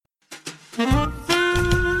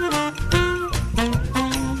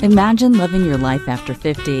Imagine living your life after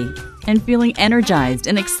 50 and feeling energized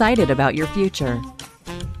and excited about your future.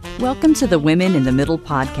 Welcome to the Women in the Middle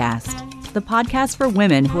podcast, the podcast for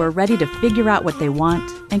women who are ready to figure out what they want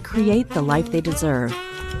and create the life they deserve.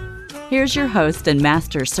 Here's your host and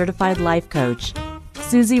Master Certified Life Coach,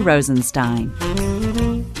 Susie Rosenstein.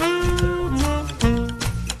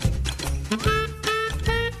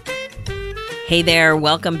 Hey there,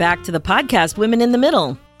 welcome back to the podcast, Women in the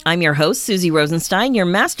Middle. I'm your host, Susie Rosenstein, your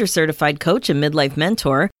Master Certified Coach and Midlife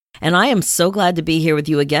Mentor, and I am so glad to be here with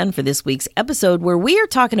you again for this week's episode where we are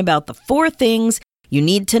talking about the 4 things you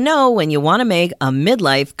need to know when you want to make a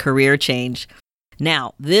midlife career change.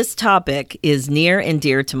 Now, this topic is near and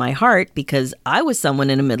dear to my heart because I was someone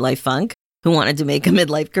in a midlife funk who wanted to make a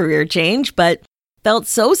midlife career change, but felt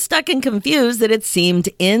so stuck and confused that it seemed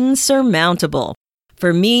insurmountable.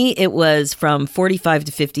 For me, it was from 45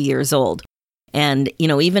 to 50 years old. And,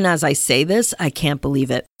 even as I say this, I can't believe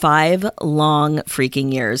it. 5 long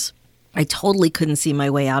freaking years. I totally couldn't see my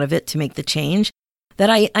way out of it to make the change that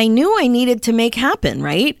I knew I needed to make happen,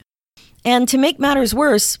 right? And to make matters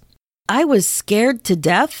worse, I was scared to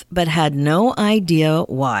death, but had no idea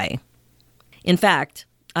why. In fact,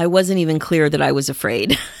 I wasn't even clear that I was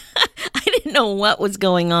afraid. I didn't know what was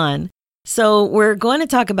going on. So we're going to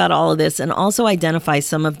talk about all of this and also identify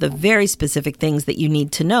some of the very specific things that you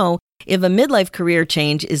need to know if a midlife career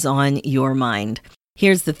change is on your mind.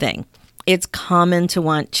 Here's the thing. It's common to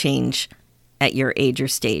want change at your age or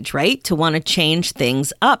stage, right? To want to change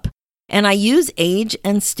things up. And I use age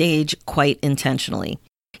and stage quite intentionally.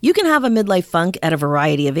 You can have a midlife funk at a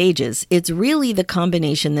variety of ages. It's really the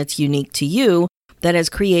combination that's unique to you that has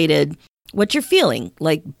created what you're feeling,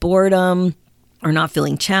 like boredom, or not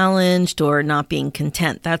feeling challenged, or not being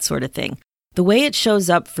content, that sort of thing. The way it shows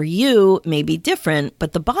up for you may be different,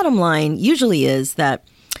 but the bottom line usually is that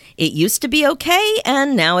it used to be okay,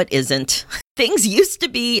 and now it isn't. Things used to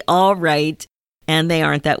be all right, and they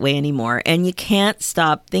aren't that way anymore. And you can't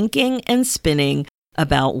stop thinking and spinning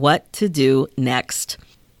about what to do next,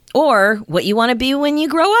 or what you want to be when you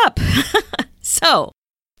grow up. So,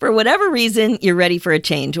 for whatever reason, you're ready for a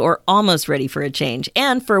change, or almost ready for a change.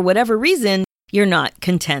 And for whatever reason, you're not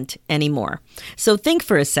content anymore. So think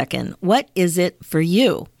for a second, what is it for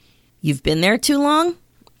you? You've been there too long?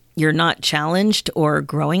 You're not challenged or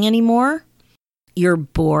growing anymore? You're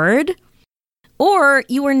bored? Or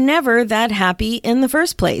you were never that happy in the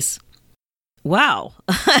first place? Wow,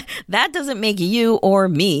 that doesn't make you or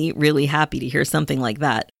me really happy to hear something like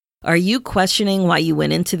that. Are you questioning why you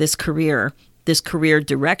went into this career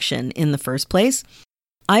direction in the first place?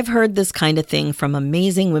 I've heard this kind of thing from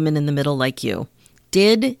amazing women in the middle like you.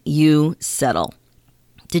 Did you settle?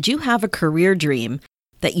 Did you have a career dream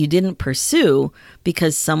that you didn't pursue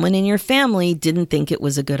because someone in your family didn't think it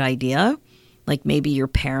was a good idea? Like maybe your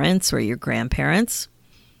parents or your grandparents?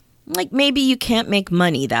 Like maybe you can't make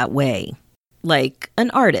money that way, like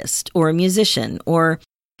an artist or a musician, or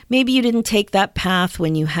maybe you didn't take that path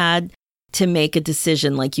when you had to make a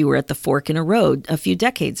decision like you were at the fork in a road a few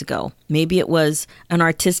decades ago. Maybe it was an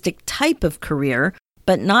artistic type of career,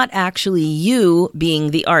 but not actually you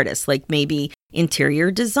being the artist, like maybe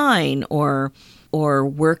interior design or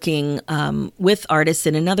working with artists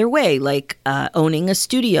in another way, like owning a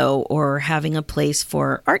studio or having a place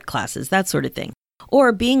for art classes, that sort of thing.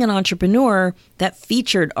 Or being an entrepreneur that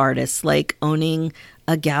featured artists, like owning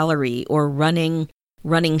a gallery or running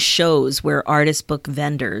shows where artists book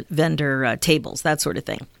vendor tables, that sort of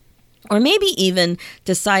thing. Or maybe even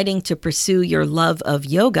deciding to pursue your love of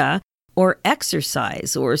yoga or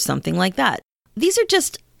exercise or something like that. These are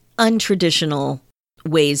just untraditional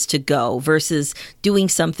ways to go versus doing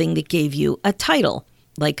something that gave you a title,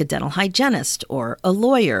 like a dental hygienist or a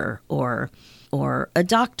lawyer or a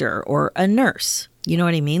doctor or a nurse. You know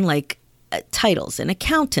what I mean? Like titles, an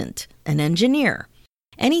accountant, an engineer.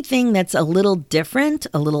 Anything that's a little different,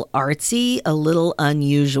 a little artsy, a little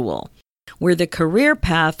unusual, where the career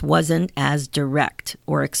path wasn't as direct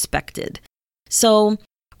or expected. So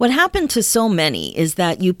what happened to so many is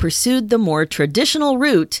that you pursued the more traditional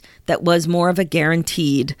route that was more of a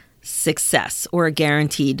guaranteed success or a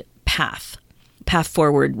guaranteed path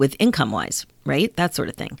forward with income-wise, right? That sort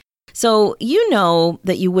of thing. So you know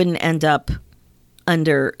that you wouldn't end up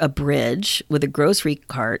under a bridge with a grocery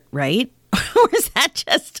cart, right? Or is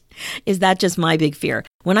that just my big fear?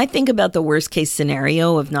 When I think about the worst case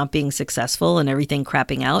scenario of not being successful and everything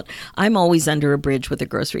crapping out, I'm always under a bridge with a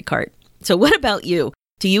grocery cart. So what about you?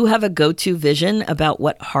 Do you have a go-to vision about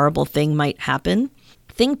what horrible thing might happen?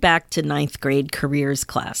 Think back to 9th grade careers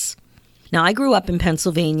class. Now, I grew up in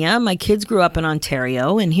Pennsylvania. My kids grew up in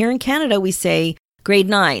Ontario. And here in Canada, we say grade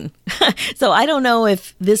 9. So I don't know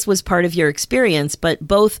if this was part of your experience, but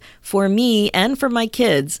both for me and for my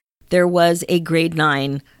kids, there was a grade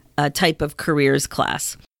 9 type of careers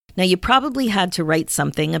class. Now, you probably had to write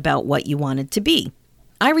something about what you wanted to be.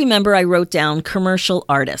 I remember I wrote down commercial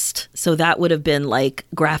artist. So that would have been like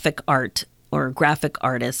graphic art or graphic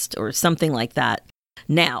artist or something like that.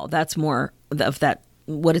 Now, that's more of that,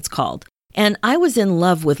 what it's called. And I was in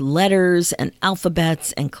love with letters and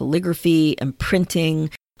alphabets and calligraphy and printing.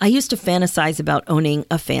 I used to fantasize about owning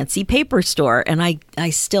a fancy paper store. And I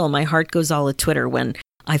still, my heart goes all a-twitter when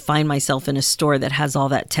I find myself in a store that has all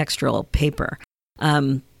that textural paper.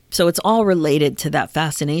 So it's all related to that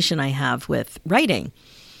fascination I have with writing.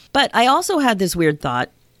 But I also had this weird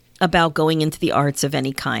thought about going into the arts of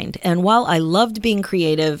any kind. And while I loved being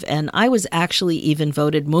creative, and I was actually even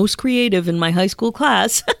voted most creative in my high school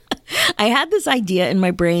class, I had this idea in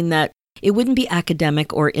my brain that it wouldn't be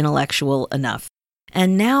academic or intellectual enough.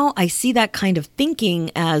 And now I see that kind of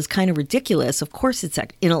thinking as kind of ridiculous. Of course, it's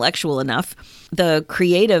intellectual enough.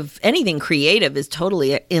 Anything creative is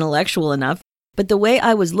totally intellectual enough. But the way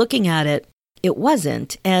I was looking at it, it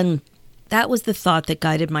wasn't. And that was the thought that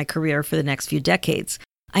guided my career for the next few decades.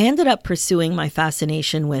 I ended up pursuing my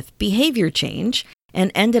fascination with behavior change and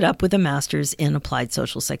ended up with a master's in applied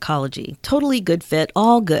social psychology. Totally good fit,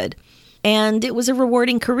 all good. And it was a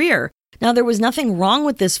rewarding career. Now, there was nothing wrong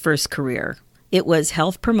with this first career. It was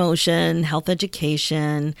health promotion, health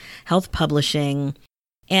education, health publishing.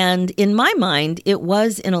 And in my mind, it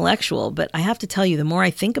was intellectual. But I have to tell you, the more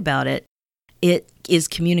I think about it, it is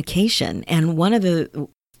communication. And one of the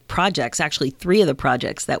projects, actually 3 of the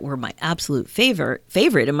projects that were my absolute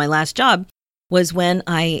favorite in my last job was when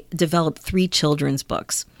I developed 3 children's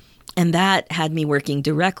books. And that had me working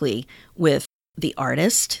directly with the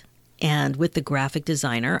artist and with the graphic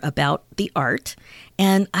designer about the art.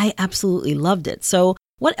 And I absolutely loved it. So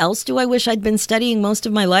what else do I wish I'd been studying most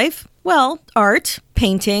of my life? Well, art,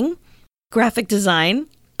 painting, graphic design,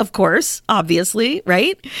 of course, obviously,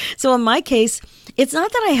 right? So in my case, it's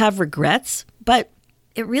not that I have regrets, but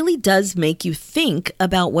it really does make you think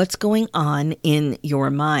about what's going on in your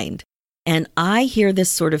mind. And I hear this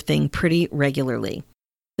sort of thing pretty regularly.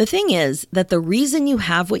 The thing is that the reason you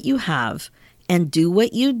have what you have and do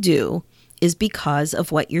what you do is because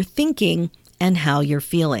of what you're thinking and how you're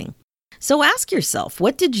feeling. So ask yourself,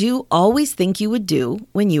 what did you always think you would do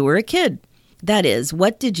when you were a kid? That is,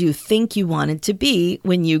 what did you think you wanted to be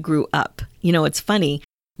when you grew up? You know, it's funny.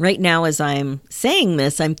 Right now, as I'm saying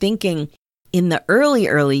this, I'm thinking, in the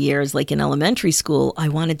early years, like in elementary school, I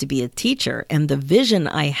wanted to be a teacher. And the vision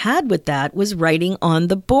I had with that was writing on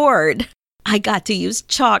the board. I got to use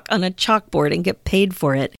chalk on a chalkboard and get paid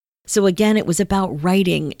for it. So again, it was about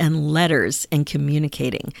writing and letters and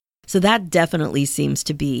communicating. So that definitely seems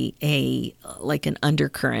to be an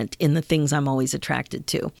undercurrent in the things I'm always attracted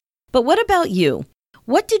to. But what about you?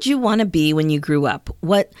 What did you want to be when you grew up?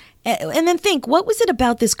 And then think, what was it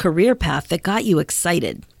about this career path that got you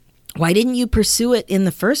excited? Why didn't you pursue it in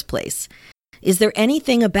the first place? Is there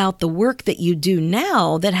anything about the work that you do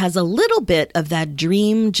now that has a little bit of that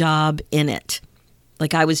dream job in it?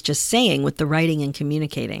 Like I was just saying with the writing and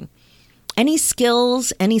communicating. Any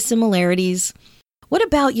skills, any similarities? What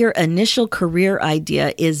about your initial career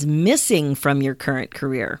idea is missing from your current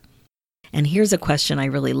career? And here's a question I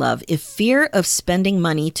really love. If fear of spending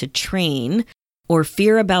money to train or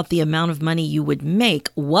fear about the amount of money you would make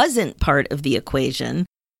wasn't part of the equation,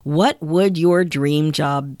 what would your dream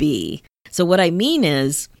job be? So what I mean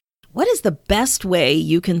is, what is the best way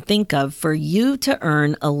you can think of for you to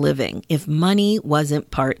earn a living if money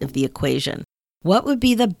wasn't part of the equation? What would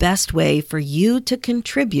be the best way for you to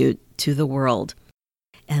contribute to the world?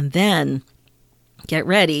 And then, get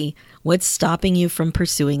ready, what's stopping you from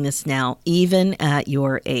pursuing this now, even at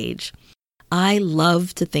your age? I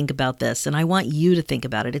love to think about this, and I want you to think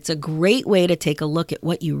about it. It's a great way to take a look at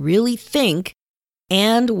what you really think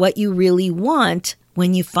and what you really want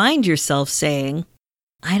when you find yourself saying,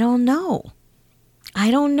 I don't know.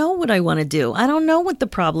 I don't know what I want to do. I don't know what the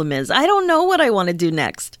problem is. I don't know what I want to do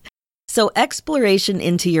next. So exploration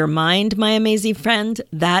into your mind, my amazing friend,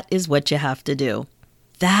 that is what you have to do.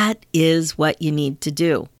 That is what you need to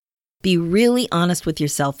do. Be really honest with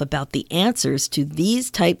yourself about the answers to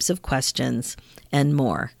these types of questions and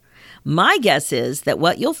more. My guess is that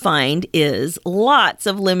what you'll find is lots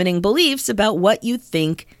of limiting beliefs about what you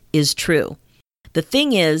think is true. The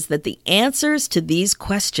thing is that the answers to these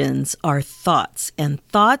questions are thoughts, and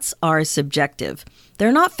thoughts are subjective.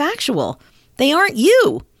 They're not factual. They aren't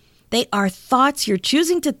you. They are thoughts you're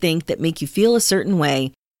choosing to think that make you feel a certain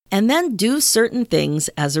way, and then do certain things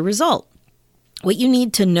as a result. What you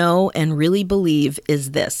need to know and really believe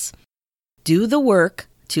is this: do the work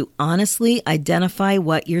to honestly identify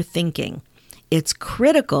what you're thinking. It's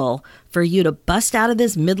critical for you to bust out of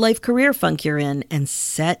this midlife career funk you're in and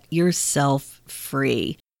set yourself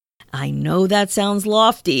free. I know that sounds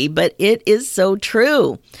lofty, but it is so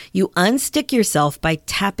true. You unstick yourself by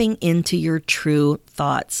tapping into your true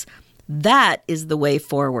thoughts. That is the way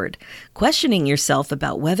forward. Questioning yourself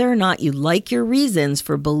about whether or not you like your reasons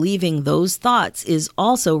for believing those thoughts is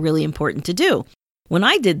also really important to do. When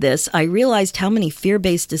I did this, I realized how many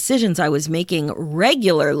fear-based decisions I was making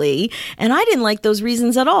regularly, and I didn't like those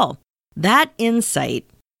reasons at all. That insight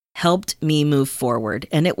helped me move forward,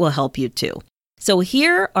 and it will help you too. So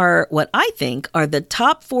here are what I think are the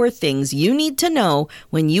top 4 things you need to know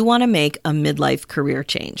when you want to make a midlife career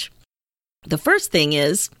change. The first thing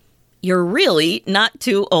is, you're really not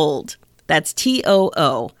too old. That's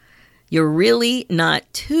TOO. You're really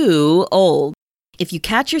not too old. If you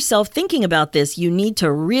catch yourself thinking about this, you need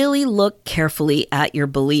to really look carefully at your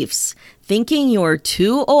beliefs. Thinking you're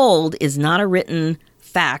too old is not a written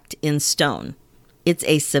fact in stone. It's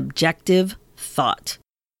a subjective thought.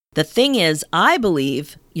 The thing is, I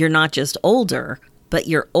believe you're not just older, but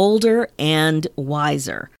you're older and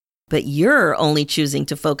wiser. But you're only choosing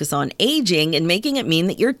to focus on aging and making it mean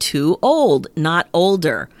that you're too old, not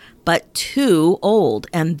older, but too old.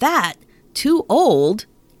 And that, too old,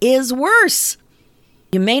 is worse.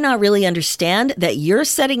 You may not really understand that you're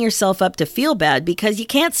setting yourself up to feel bad because you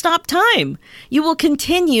can't stop time. You will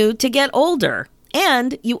continue to get older,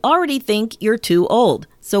 and you already think you're too old.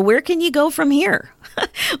 So where can you go from here?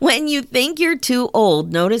 When you think you're too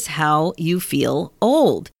old, notice how you feel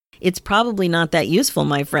old. It's probably not that useful,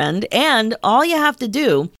 my friend, and all you have to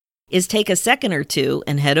do is take a second or two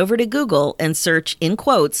and head over to Google and search, in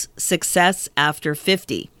quotes, "success after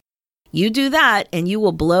 50." You do that and you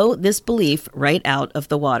will blow this belief right out of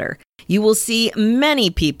the water. You will see many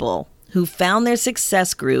people who found their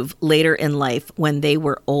success groove later in life when they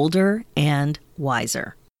were older and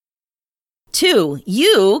wiser. 2,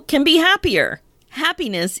 you can be happier.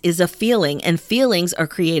 Happiness is a feeling, and feelings are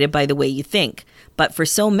created by the way you think. But for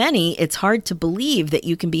so many, it's hard to believe that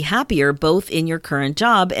you can be happier both in your current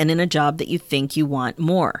job and in a job that you think you want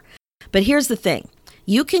more. But here's the thing.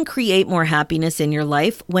 You can create more happiness in your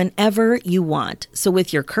life whenever you want. So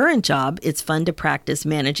with your current job, it's fun to practice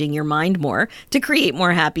managing your mind more, to create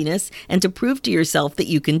more happiness, and to prove to yourself that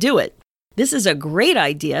you can do it. This is a great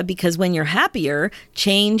idea because when you're happier,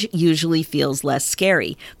 change usually feels less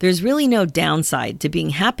scary. There's really no downside to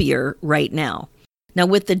being happier right now. Now,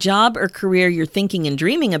 with the job or career you're thinking and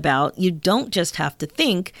dreaming about, you don't just have to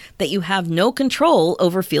think that you have no control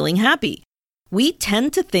over feeling happy. We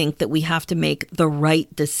tend to think that we have to make the right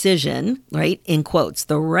decision, right? In quotes,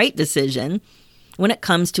 the right decision when it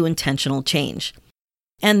comes to intentional change.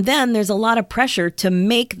 And then there's a lot of pressure to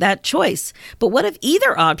make that choice. But what if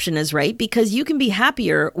either option is right? Because you can be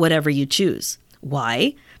happier whatever you choose.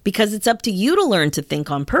 Why? Because it's up to you to learn to think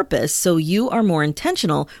on purpose so you are more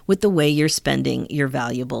intentional with the way you're spending your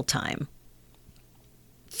valuable time.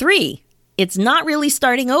 3, it's not really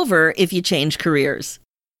starting over if you change careers.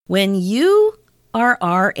 When you are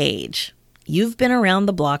our age, you've been around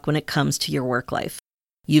the block when it comes to your work life.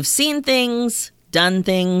 You've seen things, done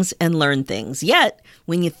things, and learned things. Yet,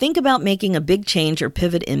 when you think about making a big change or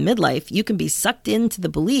pivot in midlife, you can be sucked into the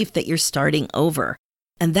belief that you're starting over.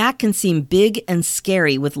 And that can seem big and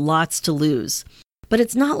scary with lots to lose. But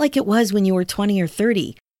it's not like it was when you were 20 or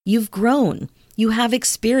 30. You've grown. You have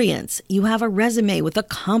experience. You have a resume with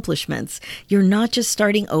accomplishments. You're not just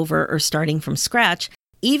starting over or starting from scratch,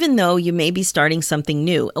 even though you may be starting something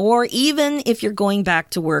new, or even if you're going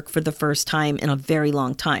back to work for the first time in a very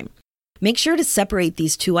long time. Make sure to separate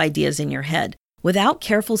these two ideas in your head. Without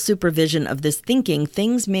careful supervision of this thinking,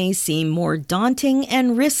 things may seem more daunting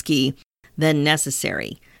and risky than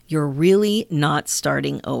necessary. You're really not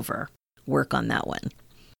starting over. Work on that one.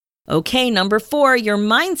 Okay, number 4, your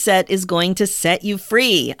mindset is going to set you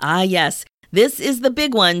free. Ah, yes, this is the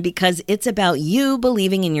big one because it's about you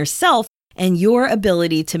believing in yourself and your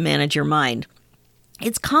ability to manage your mind.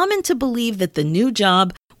 It's common to believe that the new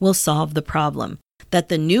job will solve the problem, that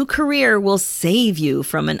the new career will save you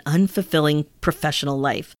from an unfulfilling professional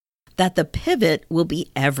life, that the pivot will be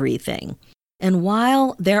everything. And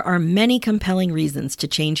while there are many compelling reasons to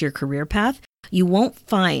change your career path, you won't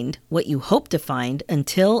find what you hope to find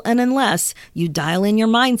until and unless you dial in your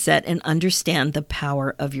mindset and understand the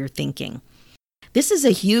power of your thinking. This is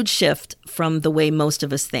a huge shift from the way most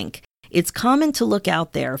of us think. It's common to look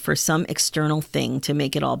out there for some external thing to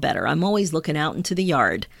make it all better. I'm always looking out into the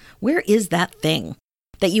yard. Where is that thing?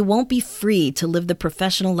 that you won't be free to live the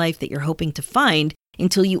professional life that you're hoping to find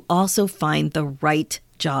until you also find the right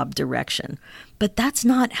job direction. But that's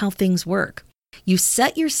not how things work. You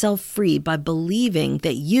set yourself free by believing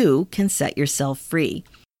that you can set yourself free,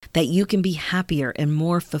 that you can be happier and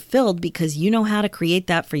more fulfilled because you know how to create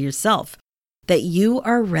that for yourself, that you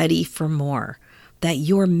are ready for more, that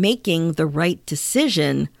you're making the right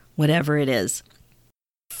decision, whatever it is.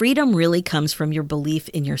 Freedom really comes from your belief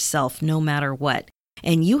in yourself no matter what,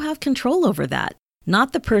 and you have control over that,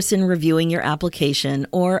 not the person reviewing your application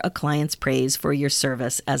or a client's praise for your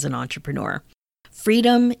service as an entrepreneur.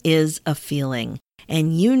 Freedom is a feeling,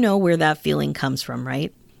 and you know where that feeling comes from,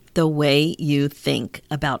 right? The way you think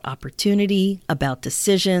about opportunity, about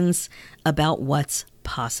decisions, about what's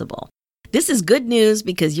possible. This is good news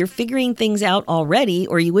because you're figuring things out already,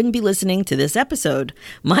 or you wouldn't be listening to this episode.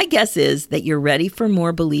 My guess is that you're ready for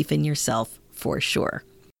more belief in yourself for sure.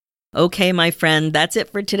 Okay, my friend, that's it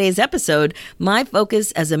for today's episode. My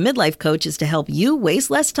focus as a midlife coach is to help you waste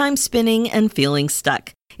less time spinning and feeling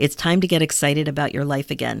stuck. It's time to get excited about your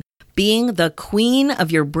life again. Being the queen of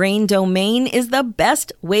your brain domain is the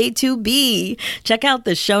best way to be. Check out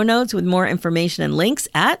the show notes with more information and links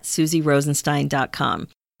at SusieRosenstein.com.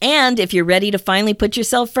 And if you're ready to finally put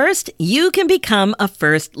yourself first, you can become a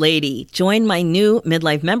first lady. Join my new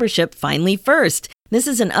midlife membership, Finally First. This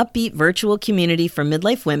is an upbeat virtual community for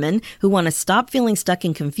midlife women who want to stop feeling stuck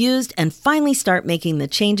and confused and finally start making the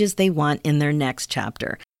changes they want in their next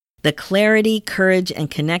chapter. The clarity, courage, and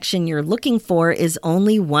connection you're looking for is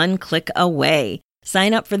only one click away.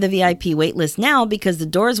 Sign up for the VIP waitlist now because the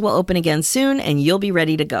doors will open again soon and you'll be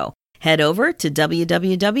ready to go. Head over to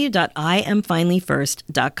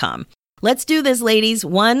www.IamFinallyFirst.com. Let's do this, ladies,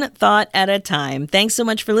 one thought at a time. Thanks so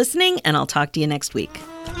much for listening, and I'll talk to you next week.